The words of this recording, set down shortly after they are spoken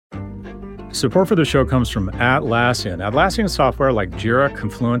Support for the show comes from Atlassian. Atlassian software like Jira,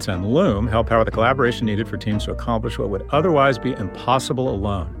 Confluence, and Loom help power the collaboration needed for teams to accomplish what would otherwise be impossible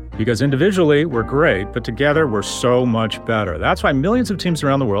alone. Because individually, we're great, but together, we're so much better. That's why millions of teams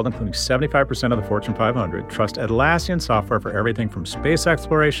around the world, including 75% of the Fortune 500, trust Atlassian software for everything from space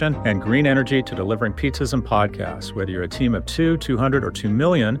exploration and green energy to delivering pizzas and podcasts. Whether you're a team of 2, 200, or 2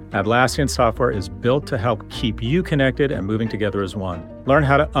 million, Atlassian software is built to help keep you connected and moving together as one. Learn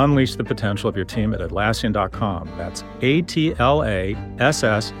how to unleash the potential of your team at Atlassian.com. That's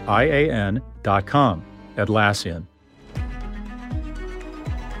Atlassian.com. Atlassian.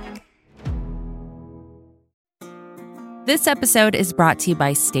 This episode is brought to you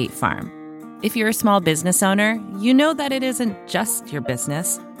by State Farm. If you're a small business owner, you know that it isn't just your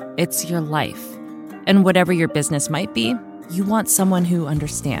business, it's your life. And whatever your business might be, you want someone who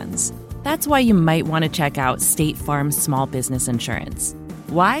understands. That's why you might want to check out State Farm's small business insurance.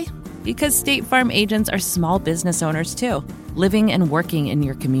 Why? Because State Farm agents are small business owners too, living and working in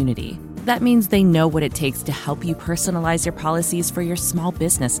your community. That means they know what it takes to help you personalize your policies for your small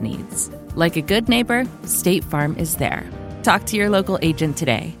business needs. Like a good neighbor, State Farm is there. Talk to your local agent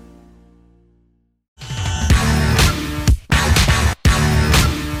today.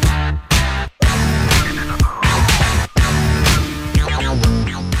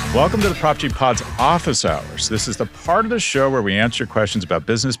 Welcome to the Prop G Pod's Office Hours. This is the part of the show where we answer questions about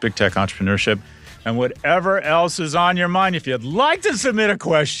business, big tech, entrepreneurship, and whatever else is on your mind. If you'd like to submit a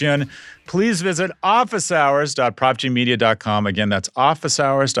question, please visit officehours.propgmedia.com. Again, that's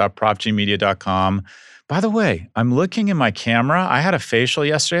officehours.propgmedia.com. By the way, I'm looking in my camera. I had a facial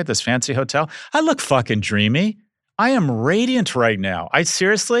yesterday at this fancy hotel. I look fucking dreamy. I am radiant right now. I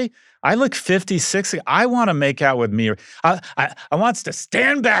look 50, 60. I want to make out with me. I want to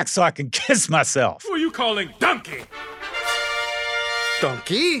stand back so I can kiss myself. Who are you calling donkey?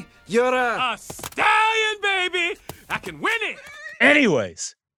 Donkey? You're A stallion, baby! I can win it!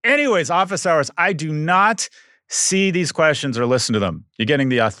 Anyways, office hours. I do not see these questions or listen to them. You're getting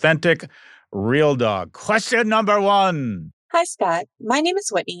the authentic, real dog. Question number 1. Hi, Scott. My name is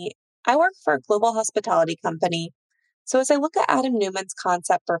Whitney. I work for a global hospitality company. So as I look at Adam Neumann's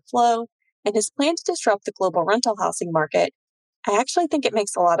concept for Flow and his plan to disrupt the global rental housing market, I actually think it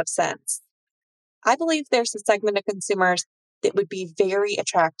makes a lot of sense. I believe there's a segment of consumers that would be very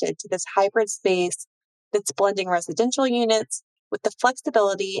attracted to this hybrid space that's blending residential units with the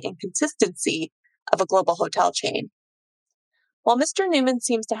flexibility and consistency of a global hotel chain. While Mr. Neumann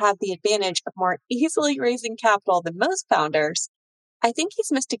seems to have the advantage of more easily raising capital than most founders, I think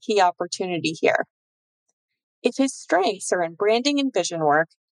he's missed a key opportunity here. If his strengths are in branding and vision work,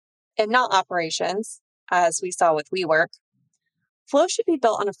 and not operations, as we saw with WeWork, Flow should be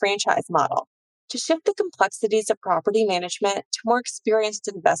built on a franchise model to shift the complexities of property management to more experienced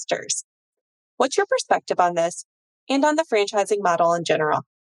investors. What's your perspective on this and on the franchising model in general?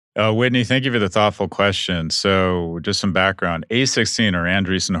 Whitney, thank you for the thoughtful question. So just some background. A16, or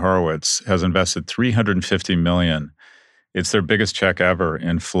Andreessen Horowitz, has invested $350 million. It's their biggest check ever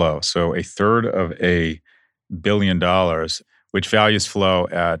in Flow. So a third of $1 billion, which values Flow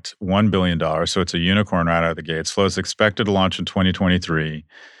at $1 billion. So it's a unicorn right out of the gates. Flow is expected to launch in 2023.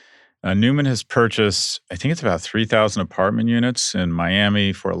 Neumann has purchased, I think it's about 3,000 apartment units in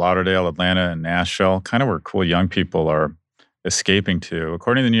Miami, Fort Lauderdale, Atlanta, and Nashville, kind of where cool young people are escaping to.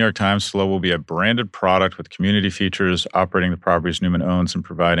 According to the New York Times, Flow will be a branded product with community features, operating the properties Neumann owns and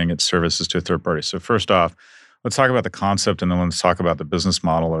providing its services to a third party. So first off, let's talk about the concept, and then let's talk about the business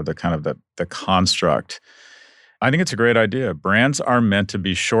model, or the kind of the construct. I think it's a great idea. Brands are meant to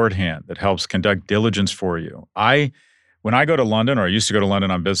be shorthand that helps conduct diligence for you. When I go to London, or I used to go to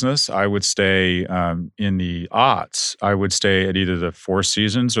London on business, I would stay in the aughts. I would stay at either the Four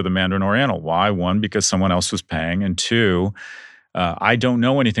Seasons or the Mandarin Oriental. Why? 1, because someone else was paying, and 2, I don't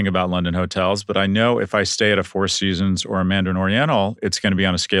know anything about London hotels, but I know if I stay at a Four Seasons or a Mandarin Oriental, it's going to be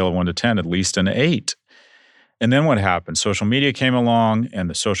on a scale of 1 to 10, at least an 8. And then what happened? Social media came along, and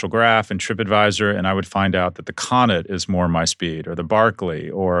the Social Graph and TripAdvisor, and I would find out that the Connaught is more my speed, or the Barclay,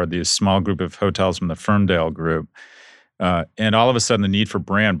 or the small group of hotels from the Ferndale group. And all of a sudden, the need for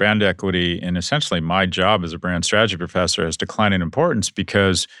brand equity, and essentially my job as a brand strategy professor, has declined in importance,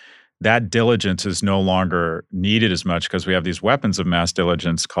 because that diligence is no longer needed as much, because we have these weapons of mass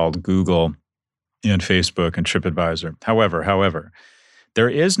diligence called Google and Facebook and TripAdvisor. However, there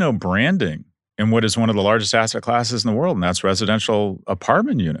is no branding in what is one of the largest asset classes in the world, and that's residential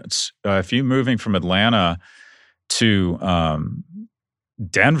apartment units. If you're moving from Atlanta to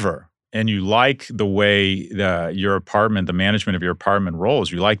Denver, and you like the way your apartment, the management of your apartment rolls,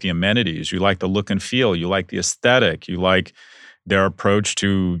 you like the amenities, you like the look and feel, you like the aesthetic, you like their approach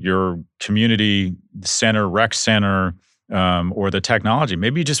to your community center, rec center, or the technology.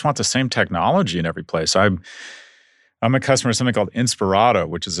 Maybe you just want the same technology in every place. I'm a customer of something called Inspirato,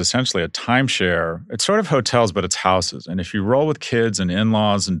 which is essentially a timeshare. It's sort of hotels, but it's houses. And if you roll with kids and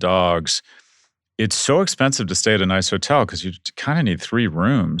in-laws and dogs, it's so expensive to stay at a nice hotel because you kind of need 3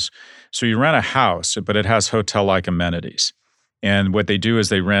 rooms. So you rent a house, but it has hotel-like amenities. And what they do is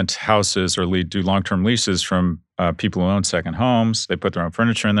they rent houses or do long-term leases from people who own second homes. They put their own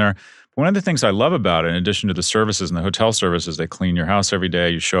furniture in there. But one of the things I love about it, in addition to the services and the hotel services, they clean your house every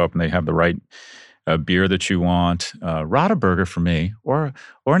day. You show up and they have the right beer that you want. Burger for me, or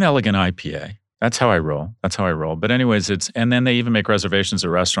an elegant IPA. That's how I roll. But anyways, and then they even make reservations at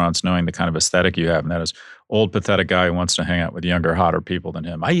restaurants knowing the kind of aesthetic you have. And that is old, pathetic guy who wants to hang out with younger, hotter people than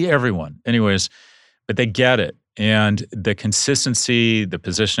him. Everyone. Anyways, but they get it. And the consistency, the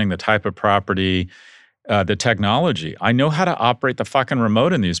positioning, the type of property, the technology. I know how to operate the fucking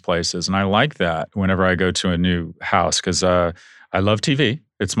remote in these places. And I like that whenever I go to a new house because I love TV.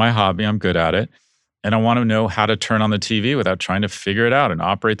 It's my hobby. I'm good at it. And I want to know how to turn on the TV without trying to figure it out and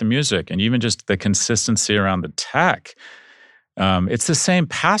operate the music and even just the consistency around the tech. It's the same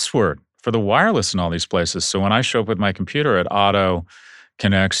password for the wireless in all these places. So when I show up with my computer, it auto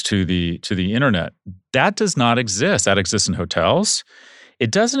connects to the internet. That does not exist. That exists in hotels. It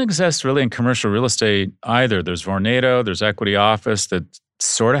doesn't exist really in commercial real estate either. There's Vornado, there's Equity Office that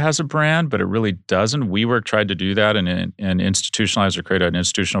sort of has a brand, but it really doesn't. WeWork tried to do that and institutionalize or create an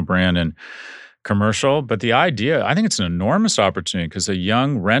institutional brand and commercial. But the idea, I think it's an enormous opportunity because the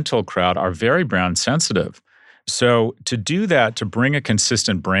young rental crowd are very brand sensitive. So to do that, to bring a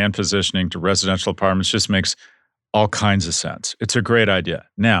consistent brand positioning to residential apartments just makes all kinds of sense. It's a great idea.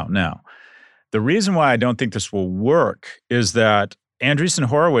 Now, the reason why I don't think this will work is that Andreessen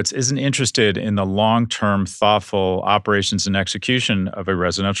Horowitz isn't interested in the long-term, thoughtful operations and execution of a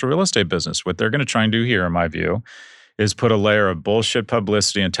residential real estate business. What they're going to try and do here, in my view, is put a layer of bullshit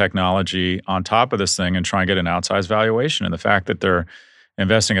publicity and technology on top of this thing and try and get an outsized valuation. And the fact that they're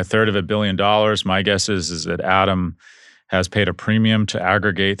investing $1/3 billion, my guess is that Adam has paid a premium to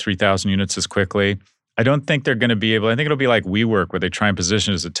aggregate 3,000 units as quickly. I don't think they're going to be able, I think it'll be like WeWork where they try and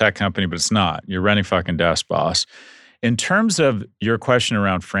position it as a tech company, but it's not. You're renting fucking desk, boss. In terms of your question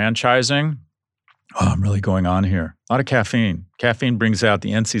around franchising, I'm really going on here. A lot of caffeine. Caffeine brings out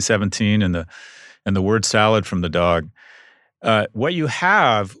the NC-17 and the word salad from the dog. What you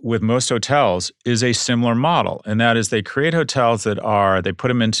have with most hotels is a similar model, and that is they create hotels they put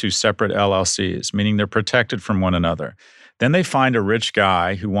them into separate LLCs, meaning they're protected from one another. Then they find a rich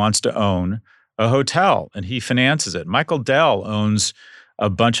guy who wants to own a hotel, and he finances it. Michael Dell owns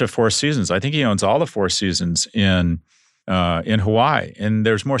a bunch of Four Seasons. I think he owns all the Four Seasons in Hawaii, and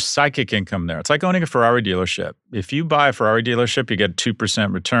there's more psychic income there. It's like owning a Ferrari dealership. If you buy a Ferrari dealership, you get a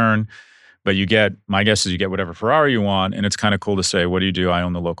 2% return. But my guess is you get whatever Ferrari you want, and it's kind of cool to say, what do you do? I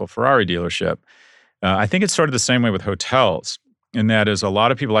own the local Ferrari dealership. I think it's sort of the same way with hotels, and that is a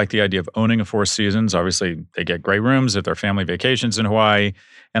lot of people like the idea of owning a Four Seasons. Obviously, they get great rooms at their family vacations in Hawaii,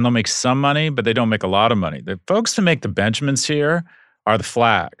 and they'll make some money, but they don't make a lot of money. The folks that make the Benjamins here are the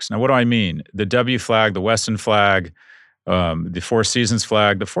flags. Now, what do I mean? The W flag, the Westin flag, the Four Seasons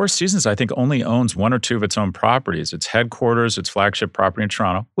flag. The Four Seasons, I think, only owns 1 or 2 of its own properties. Its headquarters, its flagship property in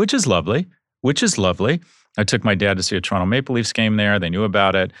Toronto, which is lovely. I took my dad to see a Toronto Maple Leafs game there. They knew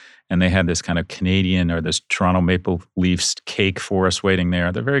about it, and they had this kind of Canadian or this Toronto Maple Leafs cake for us waiting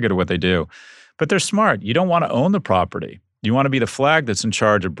there. They're very good at what they do. But they're smart. You don't want to own the property. You want to be the flag that's in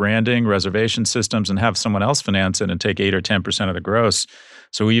charge of branding, reservation systems, and have someone else finance it and take 8 or 10% of the gross.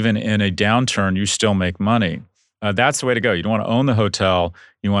 So even in a downturn, you still make money. That's the way to go. You don't want to own the hotel.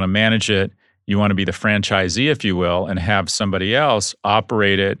 You want to manage it. You want to be the franchisee, if you will, and have somebody else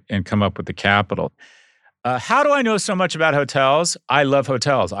operate it and come up with the capital. How do I know so much about hotels? I love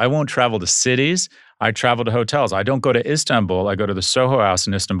hotels. I won't travel to cities. I travel to hotels. I don't go to Istanbul. I go to the Soho House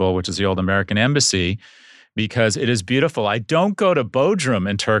in Istanbul, which is the old American embassy, because it is beautiful. I don't go to Bodrum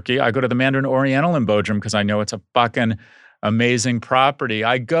in Turkey. I go to the Mandarin Oriental in Bodrum because I know it's a fucking amazing property.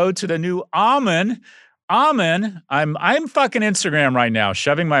 I go to the new Amen. I'm fucking Instagram right now,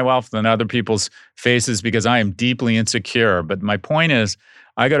 shoving my wealth in other people's faces because I am deeply insecure. But my point is,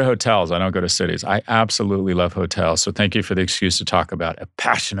 I go to hotels. I don't go to cities. I absolutely love hotels. So thank you for the excuse to talk about a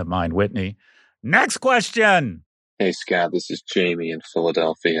passion of mine, Whitney. Next question. Hey, Scott, this is Jamie in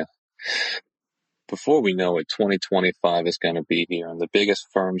Philadelphia. Before we know it, 2025 is going to be here, and the biggest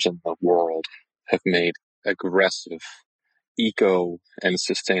firms in the world have made aggressive eco and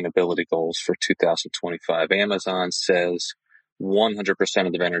sustainability goals for 2025. Amazon says 100%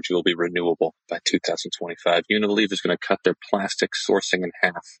 of their energy will be renewable by 2025. Unilever is going to cut their plastic sourcing in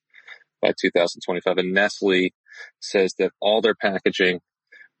half by 2025. And Nestle says that all their packaging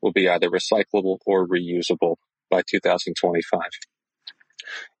will be either recyclable or reusable by 2025.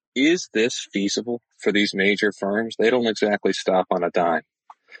 Is this feasible for these major firms? They don't exactly stop on a dime.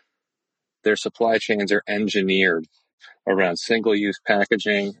 Their supply chains are engineered around single-use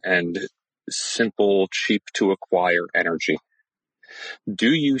packaging and simple, cheap-to-acquire energy.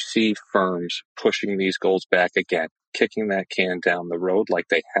 Do you see firms pushing these goals back again, kicking that can down the road like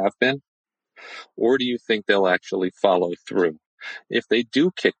they have been? Or do you think they'll actually follow through? If they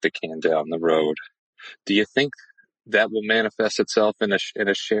do kick the can down the road, do you think that will manifest itself in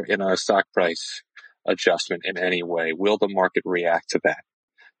a stock price adjustment in any way? Will the market react to that?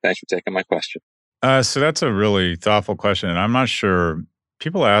 Thanks for taking my question. So that's a really thoughtful question. And I'm not sure.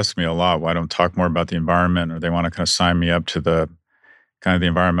 People ask me a lot why I don't talk more about the environment, or they want to kind of sign me up to the kind of the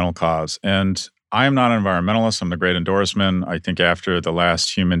environmental cause. And I am not an environmentalist. I'm the great endorsement. I think after the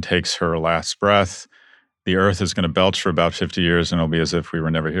last human takes her last breath, the earth is going to belch for about 50 years and it'll be as if we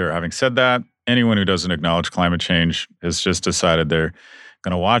were never here. Having said that, anyone who doesn't acknowledge climate change has just decided they're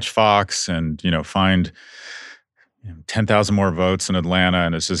going to watch Fox and, find 10,000 more votes in Atlanta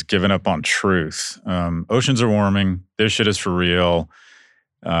and has just given up on truth. Oceans are warming. This shit is for real.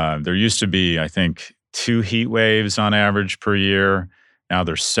 There used to be, I think, 2 heat waves on average per year. Now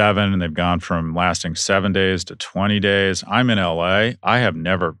there's 7, and they've gone from lasting 7 days to 20 days. I'm in LA. I have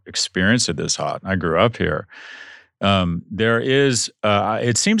never experienced it this hot. I grew up here.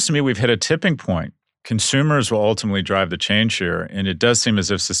 It seems to me we've hit a tipping point. Consumers will ultimately drive the change here, and it does seem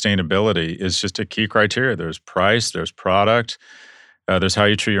as if sustainability is just a key criteria. There's price, there's product, there's how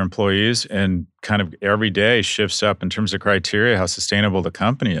you treat your employees, and kind of every day shifts up in terms of criteria how sustainable the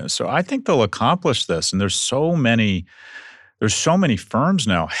company is. So I think they'll accomplish this, and there's so many firms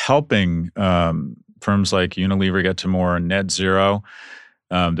now helping firms like Unilever get to more net zero.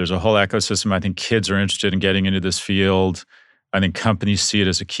 There's a whole ecosystem. I think kids are interested in getting into this field. I think companies see it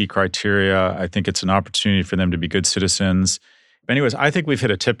as a key criteria. I think it's an opportunity for them to be good citizens. But anyways, I think we've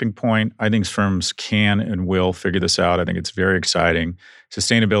hit a tipping point. I think firms can and will figure this out. I think it's very exciting.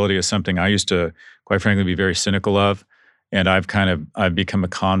 Sustainability is something I used to, quite frankly, be very cynical of. And I've become a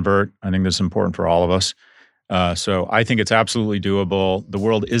convert. I think this is important for all of us. So I think it's absolutely doable. The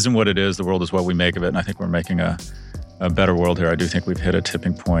world isn't what it is. The world is what we make of it. And I think we're making a better world here. I do think we've hit a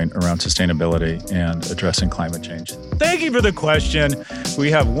tipping point around sustainability and addressing climate change. Thank you for the question.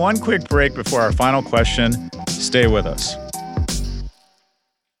 We have one quick break before our final question. Stay with us.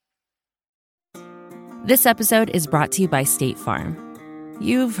 This episode is brought to you by State Farm.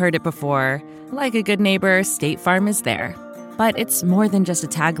 You've heard it before. Like a good neighbor, State Farm is there. But it's more than just a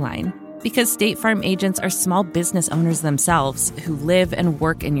tagline. Because State Farm agents are small business owners themselves who live and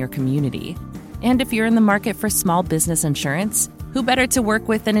work in your community. And if you're in the market for small business insurance, who better to work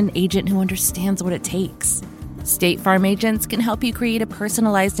with than an agent who understands what it takes? State Farm agents can help you create a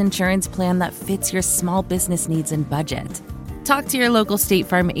personalized insurance plan that fits your small business needs and budget. Talk to your local State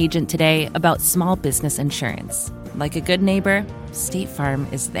Farm agent today about small business insurance. Like a good neighbor, State Farm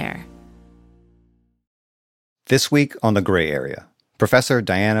is there. This week on The Gray Area, Professor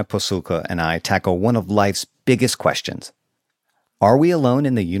Diana Posulka and I tackle one of life's biggest questions. Are we alone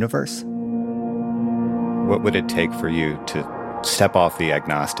in the universe? What would it take for you to step off the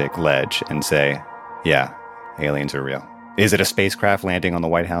agnostic ledge and say, yeah, aliens are real? Is it a spacecraft landing on the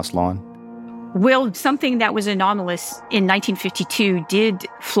White House lawn? Well, something that was anomalous in 1952 did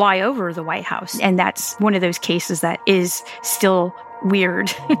fly over the White House, and that's one of those cases that is still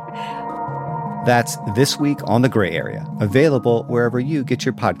weird. That's This Week on The Gray Area, available wherever you get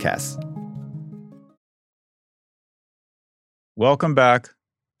your podcasts. Welcome back.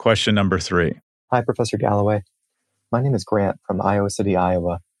 Question number 3. Hi, Professor Galloway. My name is Grant from Iowa City,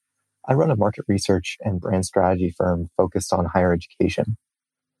 Iowa. I run a market research and brand strategy firm focused on higher education.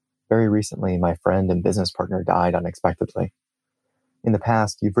 Very recently, my friend and business partner died unexpectedly. In the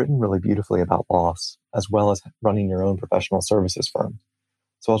past, you've written really beautifully about loss, as well as running your own professional services firm.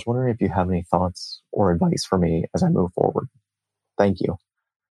 So I was wondering if you have any thoughts or advice for me as I move forward. Thank you.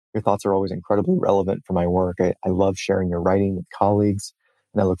 Your thoughts are always incredibly relevant for my work. I love sharing your writing with colleagues,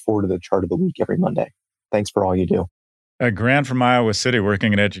 and I look forward to the chart of the week every Monday. Thanks for all you do. Grant from Iowa City,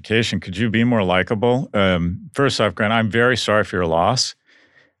 working in education. Could you be more likable? First off, Grant, I'm very sorry for your loss.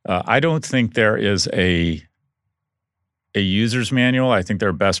 I don't think there is a user's manual. I think there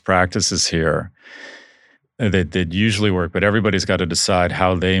are best practices here that usually work, but everybody's got to decide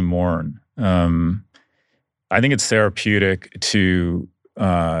how they mourn. I think it's therapeutic to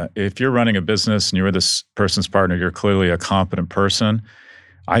if you're running a business and you're this person's partner, you're clearly a competent person.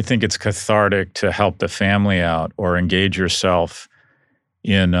 I think it's cathartic to help the family out or engage yourself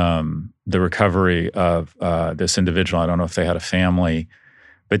in the recovery of this individual. I don't know if they had a family,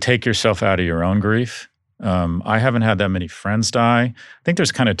 but take yourself out of your own grief. I haven't had that many friends die. I think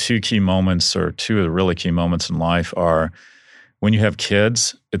there's kind of two key moments, or two of the really key moments in life are when you have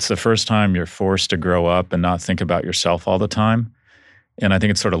kids. It's the first time you're forced to grow up and not think about yourself all the time. And I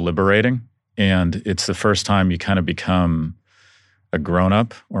think it's sort of liberating. And it's the first time you kind of become a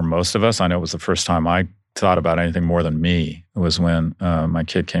grown-up, or most of us. I know it was the first time I thought about anything more than me. It was when my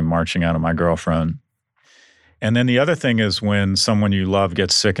kid came marching out of my girlfriend. And then the other thing is when someone you love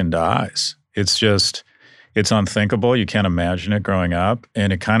gets sick and dies. It's unthinkable. You can't imagine it growing up.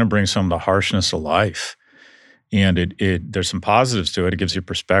 And it kind of brings some of the harshness of life. And there's some positives to it. It gives you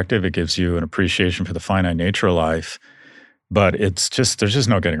perspective. It gives you an appreciation for the finite nature of life. But there's just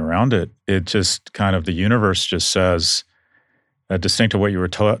no getting around it. It just kind of, the universe just says, distinct to what you were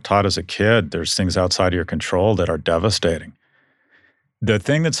taught as a kid, there's things outside of your control that are devastating. The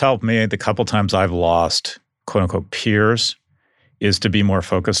thing that's helped me the couple times I've lost, quote unquote, peers, is to be more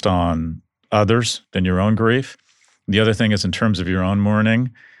focused on others than your own grief. The other thing is, in terms of your own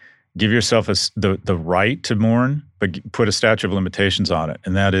mourning, give yourself the right to mourn, but put a statute of limitations on it.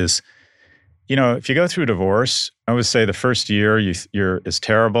 And that is, if you go through a divorce, I would say the first year is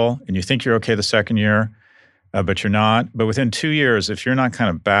terrible, and you think you're okay the second year, but you're not. But within 2 years, if you're not kind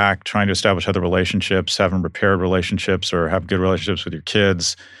of back trying to establish other relationships, having repaired relationships, or have good relationships with your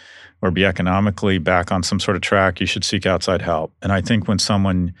kids, or be economically back on some sort of track, you should seek outside help. And I think when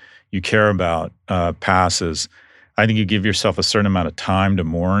someone you care about passes, I think you give yourself a certain amount of time to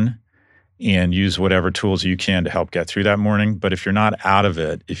mourn and use whatever tools you can to help get through that mourning. But if you're not out of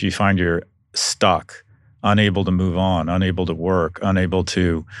it, if you find you're stuck, unable to move on, unable to work, unable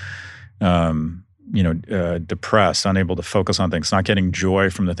to depressed, unable to focus on things, not getting joy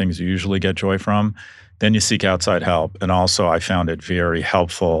from the things you usually get joy from, then you seek outside help. And also, I found it very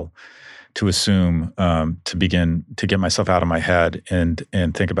helpful to assume, to begin to get myself out of my head and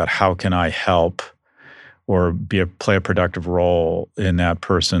think about how can I help or play a productive role in that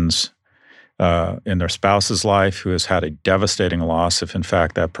person's, in their spouse's life who has had a devastating loss, if in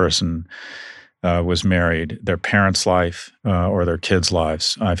fact that person was married, their parents' life, or their kids'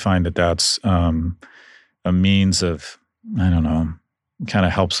 lives. I find that that's a means of, kind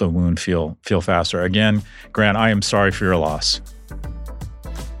of helps the wound feel faster. Again, Grant, I am sorry for your loss.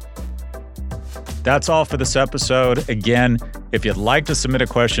 That's all for this episode. Again, if you'd like to submit a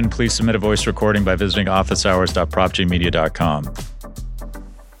question, please submit a voice recording by visiting officehours.propgmedia.com.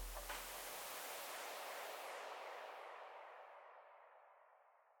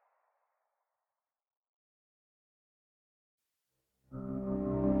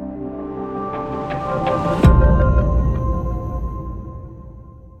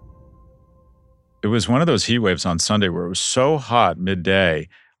 It was one of those heat waves on Sunday where it was so hot midday,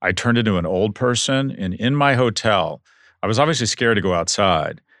 I turned into an old person. And in my hotel, I was obviously scared to go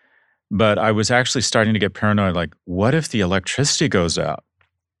outside, but I was actually starting to get paranoid, like, what if the electricity goes out?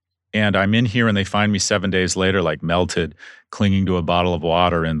 And I'm in here and they find me 7 days later, like melted, clinging to a bottle of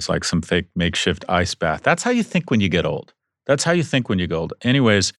water in like some fake makeshift ice bath. That's how you think when you get old. Anyways,